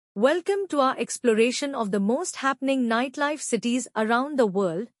Welcome to our exploration of the most happening nightlife cities around the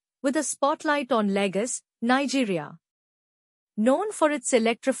world, with a spotlight on Lagos, Nigeria. Known for its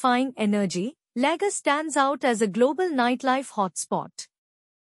electrifying energy, Lagos stands out as a global nightlife hotspot.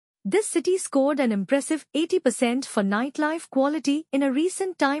 This city scored an impressive 80% for nightlife quality in a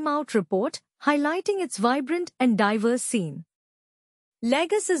recent Time Out report, highlighting its vibrant and diverse scene.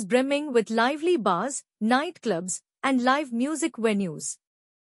 Lagos is brimming with lively bars, nightclubs, and live music venues.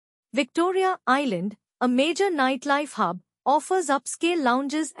 Victoria Island, a major nightlife hub, offers upscale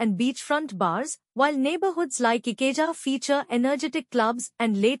lounges and beachfront bars, while neighborhoods like Ikeja feature energetic clubs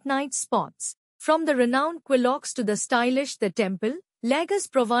and late-night spots. From the renowned Quilox to the stylish The Temple, Lagos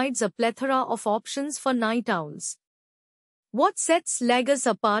provides a plethora of options for night owls. What sets Lagos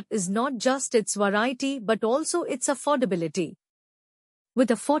apart is not just its variety but also its affordability.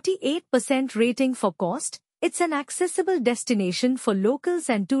 With a 48% rating for cost, it's an accessible destination for locals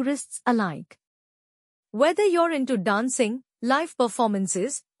and tourists alike. Whether you're into dancing, live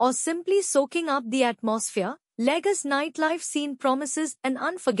performances, or simply soaking up the atmosphere, Lagos nightlife scene promises an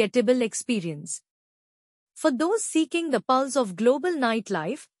unforgettable experience. For those seeking the pulse of global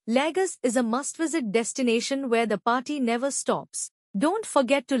nightlife, Lagos is a must-visit destination where the party never stops. Don't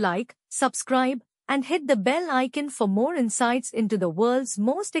forget to like, subscribe, and hit the bell icon for more insights into the world's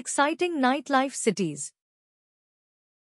most exciting nightlife cities.